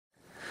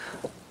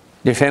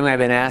Dear family, I've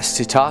been asked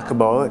to talk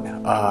about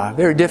a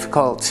very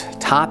difficult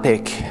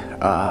topic,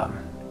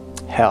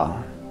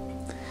 hell.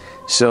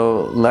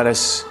 So let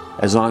us,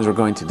 as long as we're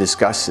going to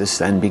discuss this,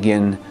 then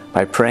begin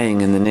by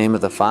praying in the name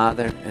of the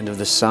Father, and of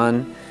the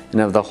Son,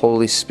 and of the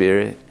Holy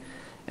Spirit.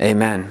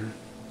 Amen.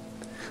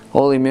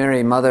 Holy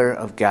Mary, Mother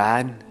of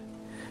God,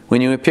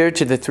 when you appeared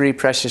to the three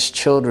precious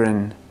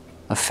children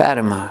of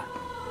Fatima,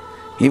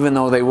 even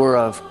though they were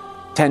of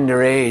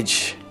tender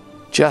age,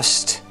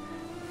 just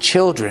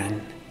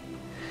children,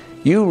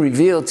 you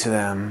revealed to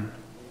them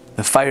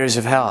the fires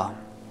of hell.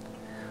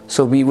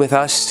 So be with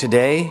us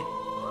today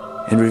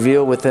and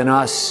reveal within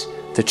us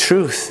the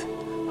truth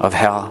of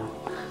hell,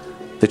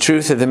 the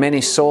truth of the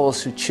many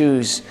souls who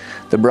choose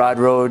the broad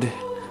road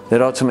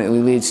that ultimately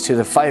leads to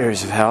the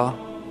fires of hell.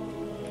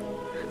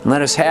 And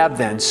let us have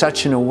then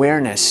such an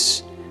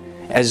awareness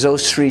as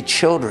those three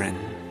children,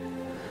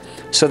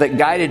 so that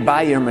guided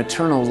by your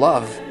maternal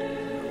love,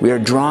 we are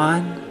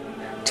drawn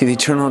to the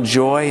eternal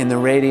joy and the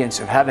radiance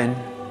of heaven,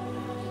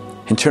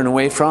 and turn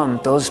away from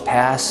those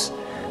paths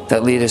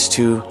that lead us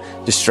to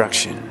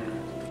destruction.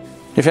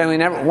 Your family,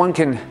 one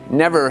can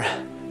never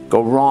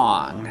go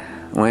wrong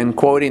when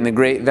quoting the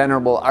great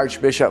venerable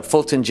Archbishop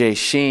Fulton J.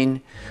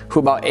 Sheen, who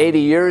about 80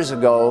 years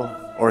ago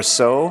or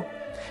so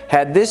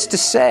had this to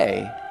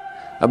say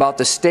about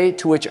the state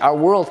to which our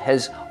world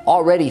has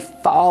already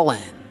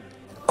fallen.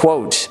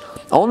 Quote,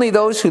 "Only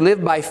those who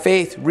live by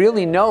faith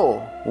really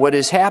know what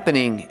is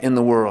happening in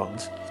the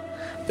world.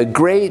 The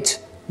great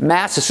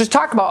masses," let's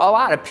talk about a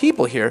lot of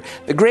people here,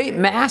 the great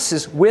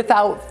masses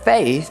without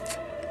faith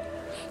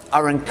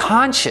are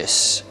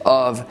unconscious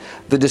of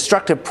the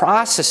destructive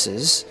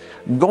processes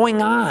going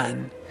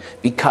on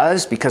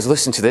because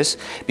listen to this,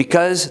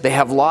 because they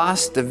have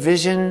lost the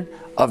vision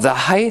of the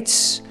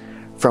heights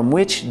from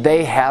which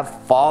they have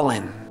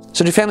fallen.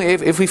 So dear family,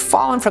 if we've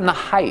fallen from the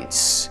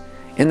heights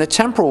in the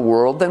temporal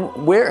world, then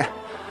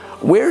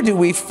where do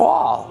we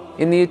fall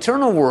in the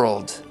eternal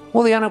world?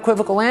 Well, the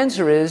unequivocal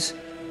answer is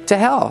to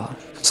hell.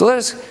 So let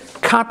us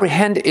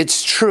comprehend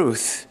its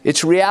truth,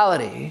 its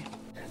reality.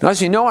 Now,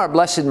 as you know, our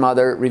Blessed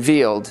Mother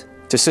revealed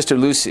to Sister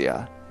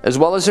Lucia, as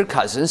well as her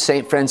cousins,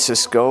 St.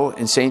 Francisco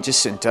and St.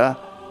 Jacinta,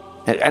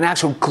 an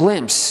actual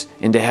glimpse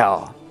into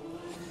hell.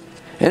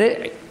 And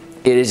it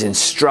is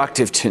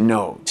instructive to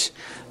note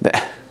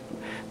that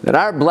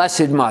our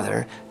Blessed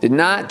Mother did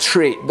not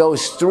treat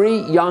those three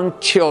young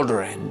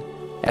children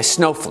as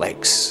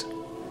snowflakes.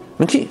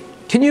 I mean,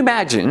 can you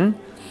imagine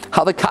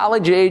how the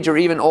college age or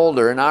even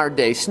older in our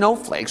day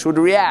snowflakes would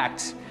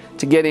react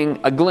to getting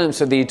a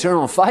glimpse of the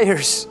eternal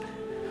fires?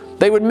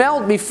 They would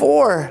melt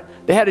before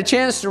they had a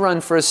chance to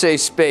run for a safe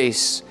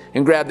space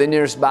and grab the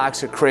nearest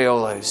box of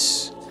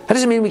Crayolas. That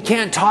doesn't mean we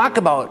can't talk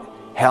about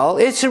hell.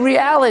 It's a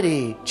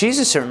reality.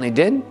 Jesus certainly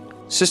did.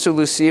 Sister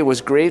Lucia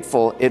was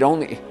grateful. It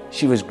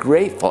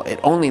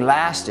only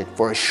lasted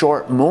for a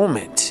short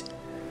moment.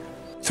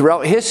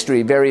 Throughout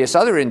history, various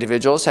other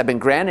individuals have been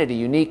granted a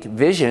unique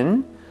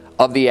vision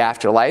of the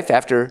afterlife,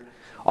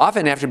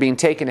 often after being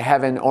taken to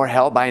heaven or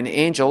hell by an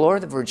angel or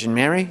the Virgin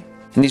Mary.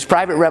 And these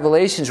private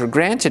revelations were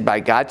granted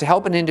by God to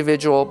help an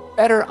individual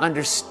better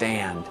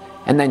understand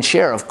and then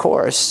share, of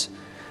course,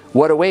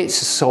 what awaits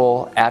the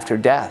soul after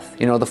death.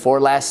 You know, the four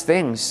last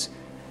things: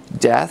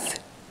 death,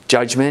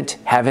 judgment,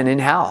 heaven, and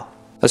hell.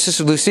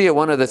 Sister Lucia,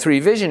 one of the three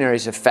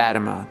visionaries of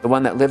Fatima, the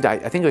one that lived, I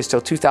think it was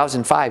till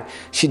 2005,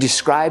 she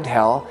described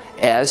hell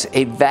as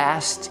a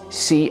vast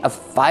sea of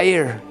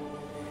fire.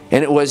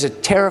 And it was a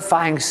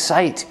terrifying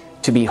sight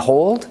to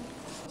behold.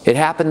 It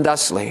happened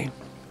thusly.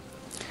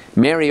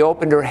 Mary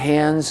opened her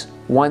hands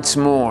once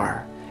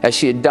more, as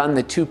she had done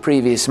the 2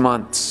 previous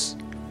months.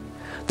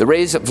 The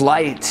rays of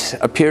light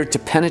appeared to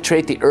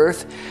penetrate the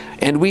earth,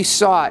 and we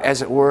saw,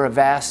 as it were, a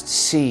vast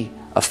sea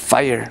of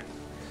fire.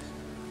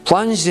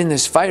 Plunged in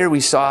this fire, we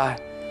saw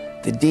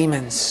the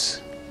demons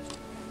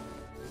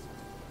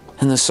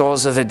and the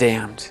souls of the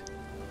damned.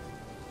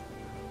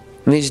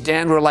 And these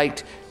damned were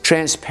like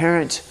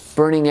transparent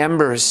burning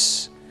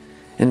embers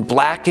in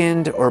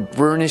blackened or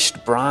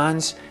burnished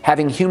bronze,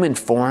 having human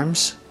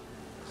forms.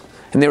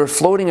 And they were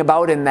floating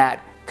about in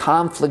that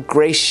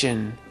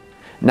conflagration,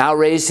 now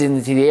raised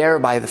into the air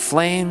by the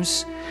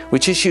flames,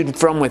 which issued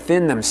from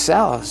within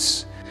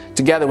themselves,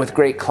 together with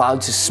great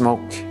clouds of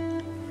smoke.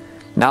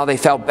 Now they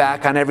fell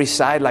back on every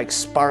side like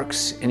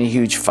sparks in a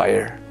huge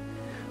fire,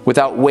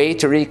 without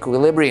weight or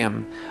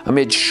equilibrium,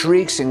 amid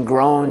shrieks and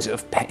groans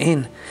of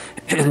pain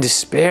and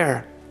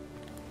despair,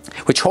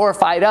 which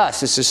horrified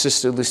us. This is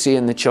Sister Lucia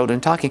and the children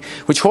talking,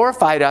 which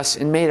horrified us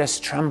and made us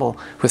tremble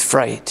with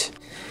fright.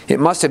 It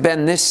must have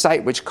been this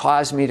sight which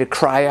caused me to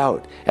cry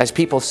out, as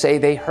people say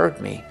they heard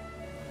me.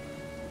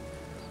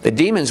 The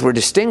demons were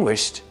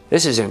distinguished,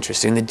 this is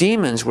interesting, the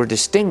demons were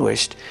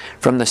distinguished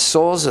from the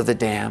souls of the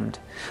damned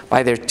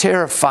by their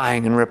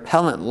terrifying and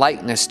repellent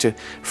likeness to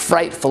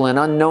frightful and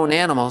unknown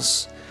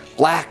animals,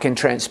 black and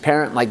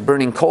transparent like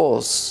burning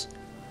coals.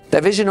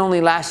 That vision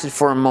only lasted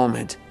for a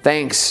moment,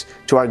 thanks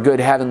to our good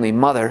Heavenly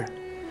Mother,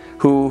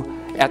 who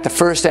at the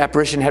first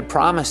apparition had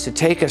promised to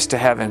take us to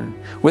heaven,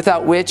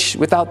 without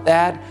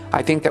that,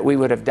 I think that we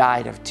would have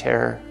died of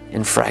terror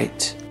and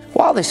fright.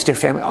 Well, all this, dear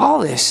family, all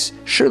this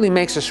surely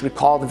makes us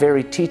recall the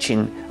very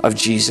teaching of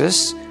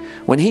Jesus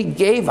when he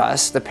gave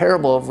us the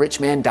parable of rich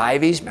man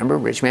Dives. Remember,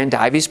 rich man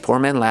Dives, poor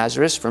man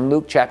Lazarus, from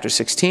Luke chapter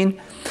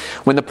 16.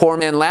 When the poor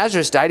man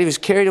Lazarus died, he was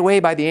carried away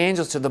by the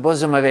angels to the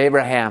bosom of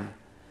Abraham.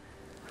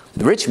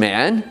 The rich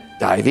man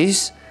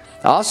Dives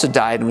also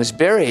died and was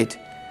buried.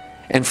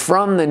 And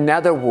from the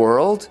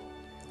netherworld,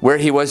 where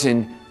he was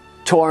in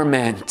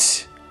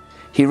torment,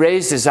 he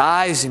raised his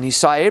eyes and he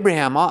saw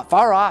Abraham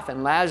far off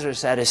and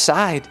Lazarus at his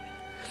side.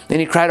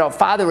 Then he cried out,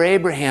 "Father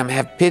Abraham,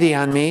 have pity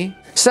on me.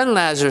 Send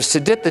Lazarus to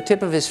dip the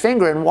tip of his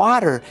finger in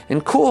water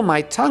and cool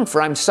my tongue,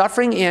 for I'm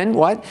suffering in,"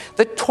 what?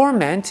 "The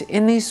torment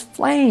in these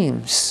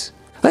flames."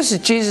 This is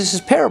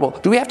Jesus' parable.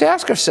 Do we have to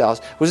ask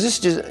ourselves, was this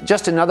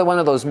just another one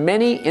of those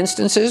many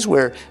instances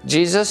where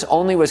Jesus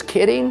only was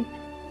kidding?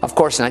 Of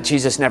course not.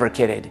 Jesus never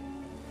kidded.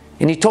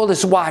 And he told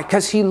us why.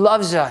 Because he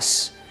loves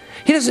us.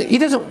 He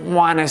doesn't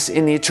want us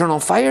in the eternal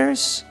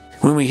fires.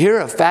 When we hear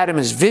of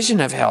Fatima's vision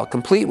of hell,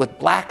 complete with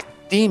black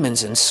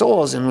demons and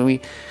souls, and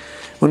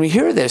when we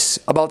hear this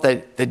about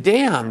the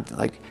damned,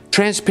 like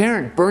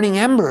transparent burning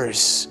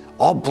embers,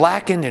 all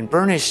blackened and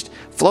burnished,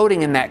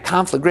 floating in that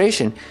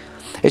conflagration,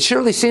 it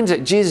surely seems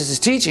that Jesus'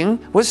 teaching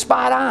was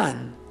spot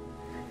on.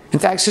 In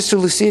fact, Sister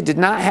Lucia did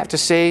not have to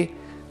say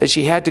that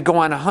she had to go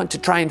on a hunt to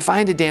try and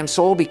find a damn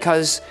soul,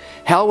 because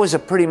hell was a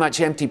pretty much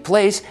empty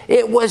place.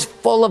 It was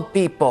full of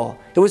people.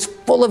 It was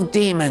full of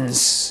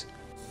demons.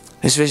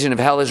 This vision of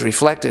hell is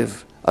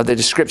reflective of the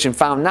description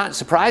found, not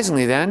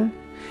surprisingly then,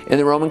 in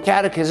the Roman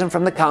Catechism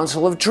from the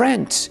Council of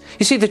Trent.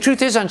 You see, the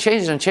truth is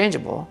unchanged and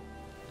unchangeable.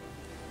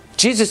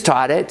 Jesus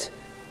taught it.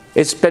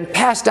 It's been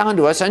passed down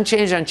to us,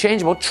 unchanged,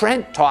 unchangeable.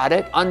 Trent taught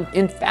it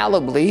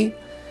infallibly.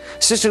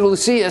 Sister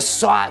Lucia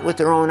saw it with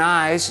her own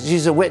eyes.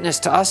 She's a witness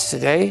to us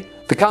today.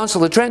 The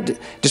Council of Trent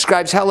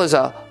describes hell as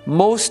a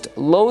most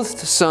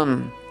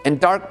loathsome and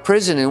dark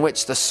prison in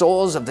which the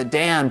souls of the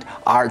damned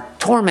are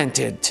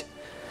tormented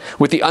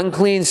with the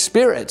unclean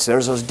spirits,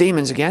 there's those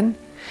demons again,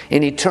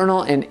 in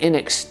eternal and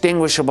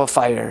inextinguishable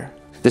fire.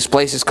 This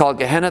place is called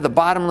Gehenna, the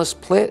bottomless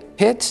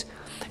pit,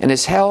 and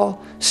is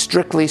hell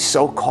strictly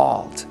so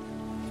called.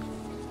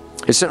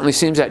 It certainly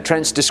seems that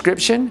Trent's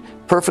description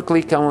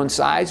perfectly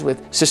coincides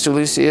with Sister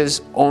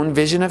Lucia's own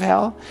vision of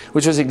hell,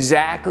 which was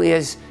exactly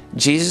as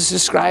Jesus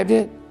described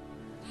it.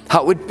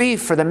 How it would be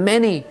for the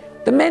many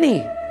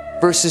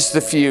versus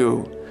the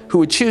few who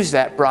would choose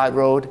that broad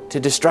road to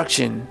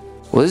destruction.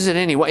 Well, is it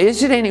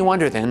any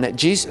wonder then that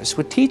Jesus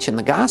would teach in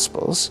the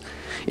Gospels,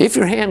 if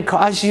your hand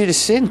caused you to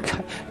sin,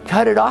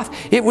 cut it off.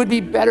 It would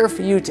be better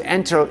for you to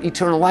enter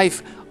eternal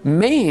life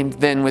maimed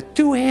than with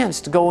two hands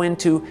to go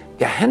into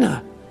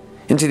Gehenna,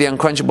 into the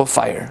unquenchable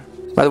fire.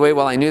 By the way,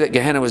 while I knew that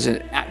Gehenna was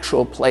an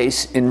actual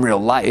place in real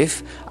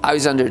life, I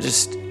always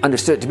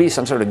understood it to be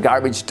some sort of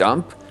garbage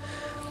dump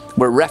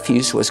where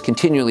refuse was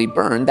continually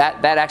burned.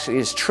 That actually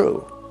is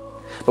true.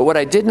 But what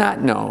I did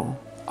not know,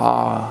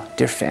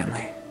 dear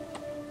family,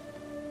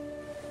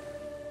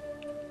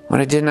 what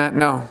I did not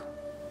know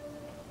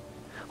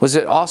was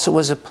it also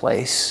was a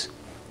place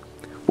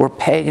where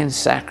pagan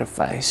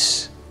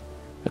sacrifice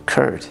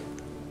occurred,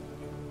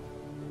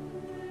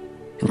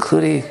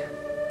 including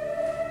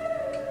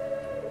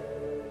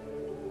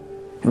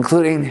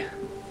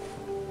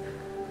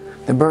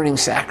the burning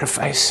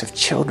sacrifice of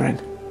children.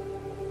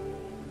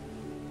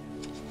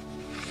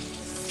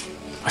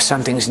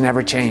 Some things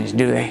never change,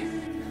 do they?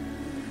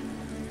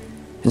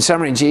 In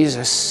summary,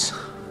 Jesus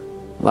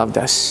loved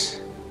us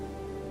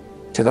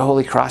to the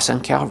holy cross on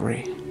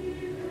Calvary.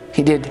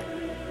 He did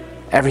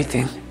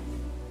everything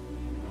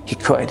he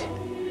could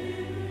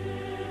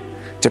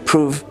to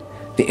prove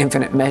the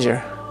infinite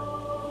measure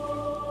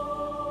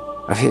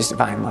of his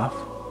divine love,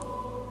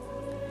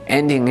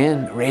 ending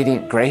in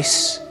radiant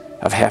grace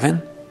of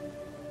heaven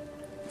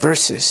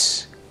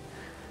versus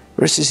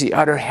the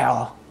utter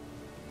hell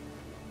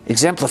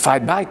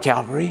exemplified by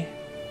Calvary,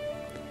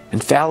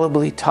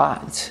 infallibly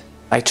taught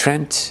by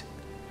Trent,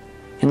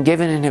 and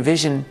given in a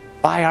vision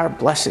by our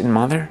Blessed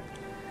Mother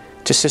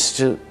to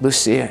Sister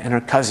Lucia and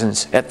her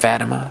cousins at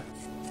Fatima.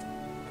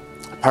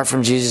 Apart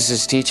from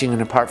Jesus' teaching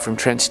and apart from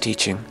Trent's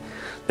teaching,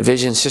 the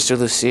vision Sister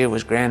Lucia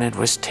was granted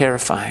was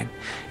terrifying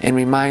and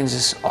reminds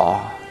us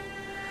all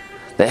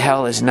that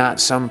hell is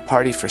not some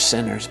party for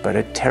sinners, but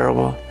a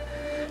terrible,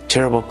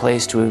 terrible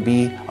place to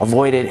be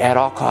avoided at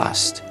all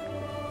cost,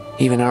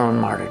 even our own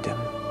martyrdom.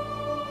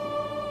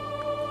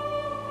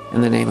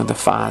 In the name of the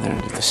Father,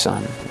 and of the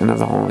Son, and of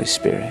the Holy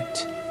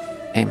Spirit.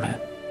 Amen.